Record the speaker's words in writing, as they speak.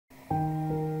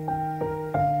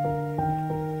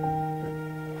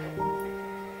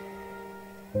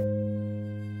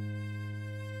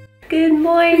Good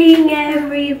morning,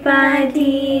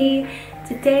 everybody!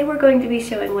 Today we're going to be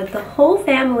showing what the whole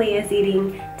family is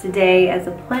eating today as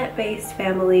a plant-based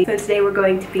family. So today we're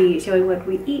going to be showing what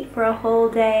we eat for a whole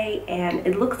day, and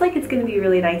it looks like it's going to be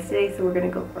really nice today, so we're going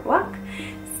to go for a walk.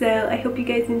 So I hope you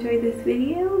guys enjoyed this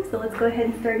video, so let's go ahead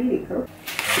and start eating.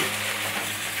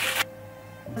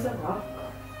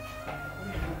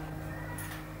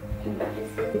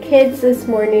 The kids this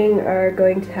morning are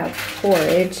going to have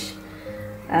porridge.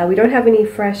 We don't have any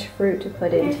fresh fruit to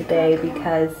put in today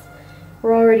because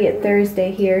we're already at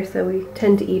Thursday here, so we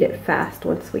tend to eat it fast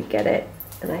once we get it.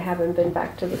 And I haven't been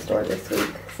back to the store this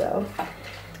week, so.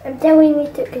 And then we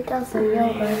need to get us some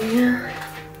yogurt.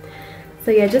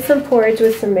 So yeah, just some porridge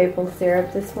with some maple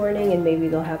syrup this morning, and maybe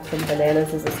they'll have some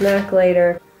bananas as a snack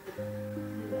later.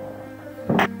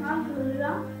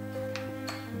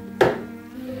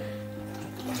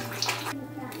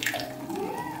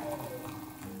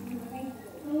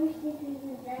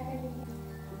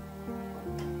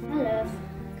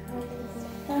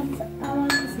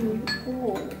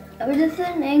 Aber das ist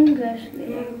in Englisch.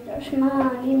 Das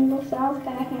Nein, das ist auch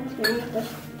gar kein Englisch.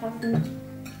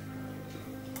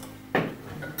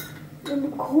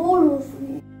 Und Chorus.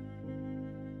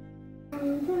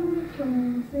 Is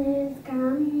coming in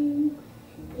town.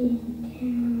 He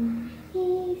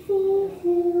sees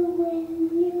you when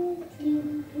you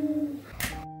sleep.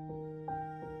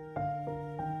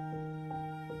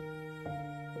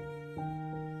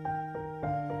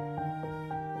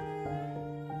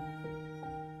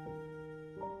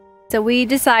 So we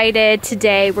decided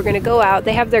today we're going to go out.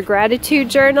 They have their gratitude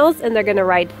journals and they're going to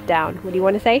write it down. What do you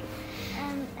want to say?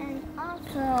 And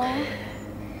also,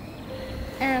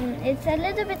 it's a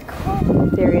little bit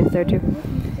cold. Darian's there too.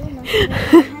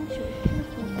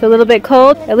 It's a little bit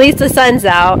cold. At least the sun's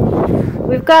out.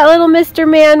 We've got little Mr.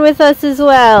 Man with us as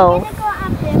well.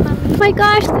 Oh my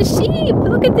gosh, the sheep!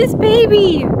 Look at this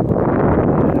baby!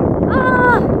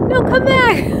 Ah, no, come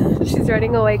back! She's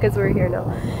running away because we're here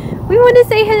now. We want to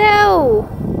say hello!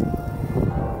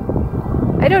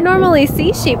 I don't normally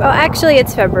see sheep. Oh, actually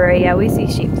it's February. Yeah, we see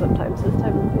sheep sometimes this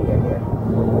time of the year here.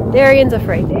 Darian's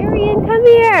afraid. Darian, come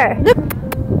here! Look!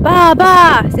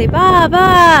 Baba! Say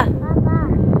Baba!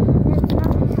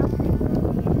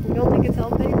 You don't think it's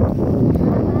helping?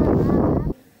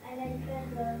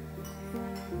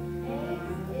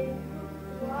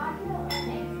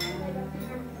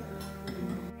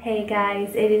 Hey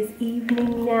guys, it is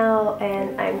evening now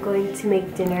and I'm going to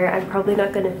make dinner. I'm probably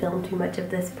not going to film too much of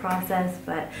this process,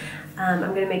 but I'm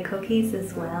going to make cookies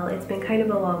as well. It's been kind of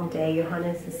a long day.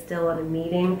 Johannes is still on a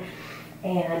meeting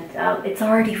and it's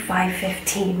already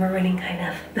 5:15. We're running kind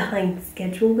of behind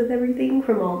schedule with everything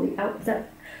from all the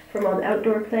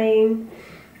outdoor playing,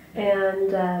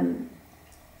 and I'm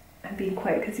being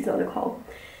quiet because he's on the call.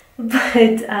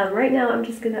 But right now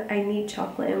I need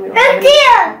chocolate and we don't have any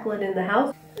chocolate in the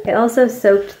house. I also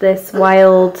soaked this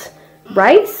wild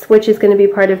rice, which is going to be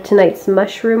part of tonight's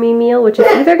mushroomy meal, which is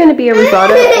either going to be a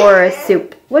risotto or a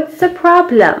soup. What's the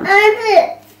problem?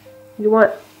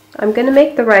 I'm going to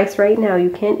make the rice right now.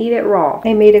 You can't eat it raw.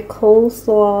 I made a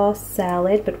coleslaw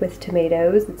salad, but with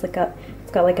tomatoes. It's got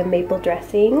like a maple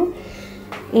dressing.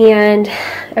 And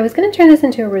I was going to turn this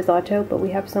into a risotto, but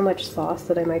we have so much sauce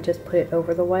that I might just put it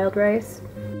over the wild rice.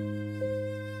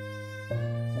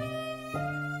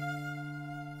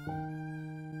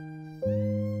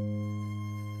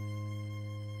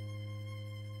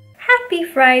 Happy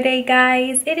Friday,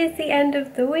 guys! It is the end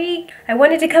of the week. I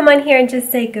wanted to come on here and just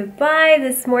say goodbye.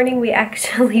 This morning we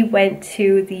actually went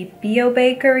to the bio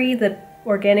bakery, the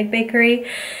organic bakery,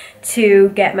 to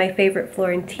get my favorite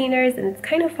Florentiners, and it's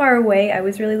kind of far away. I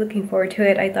was really looking forward to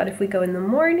it. I thought if we go in the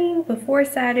morning before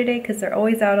Saturday, because they're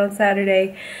always out on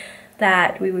Saturday,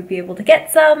 that we would be able to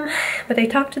get some. But I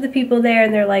talked to the people there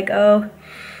and they're like, oh,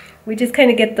 we just kind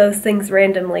of get those things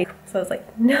randomly. So I was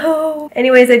like, no.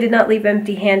 Anyways, I did not leave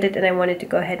empty-handed and I wanted to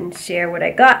go ahead and share what I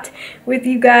got with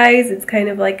you guys. It's kind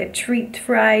of like a treat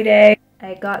Friday.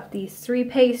 I got these 3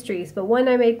 pastries, but one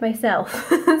I made myself.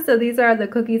 So these are the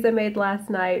cookies I made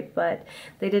last night, but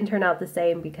they didn't turn out the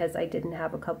same because I didn't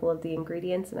have a couple of the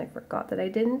ingredients and I forgot that I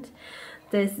didn't.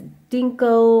 This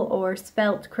dinkel or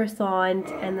spelt croissant,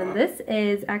 and then this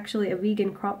is actually a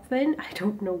vegan Kropfen. I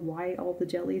don't know why all the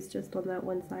jelly's just on that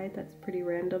one side. That's pretty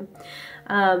random.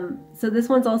 So this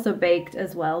one's also baked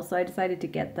as well, so I decided to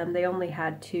get them. They only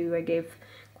had 2. I gave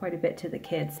quite a bit to the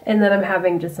kids. And then I'm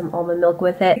having just some almond milk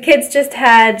with it. The kids just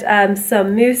had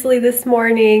some muesli this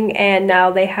morning, and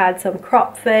now they had some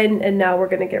crop fin, and now we're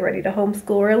gonna get ready to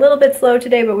homeschool. We're a little bit slow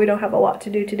today, but we don't have a lot to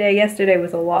do today. Yesterday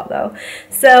was a lot though.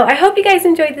 So I hope you guys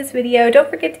enjoyed this video. Don't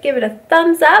forget to give it a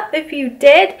thumbs up if you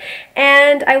did,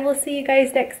 and I will see you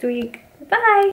guys next week. Bye!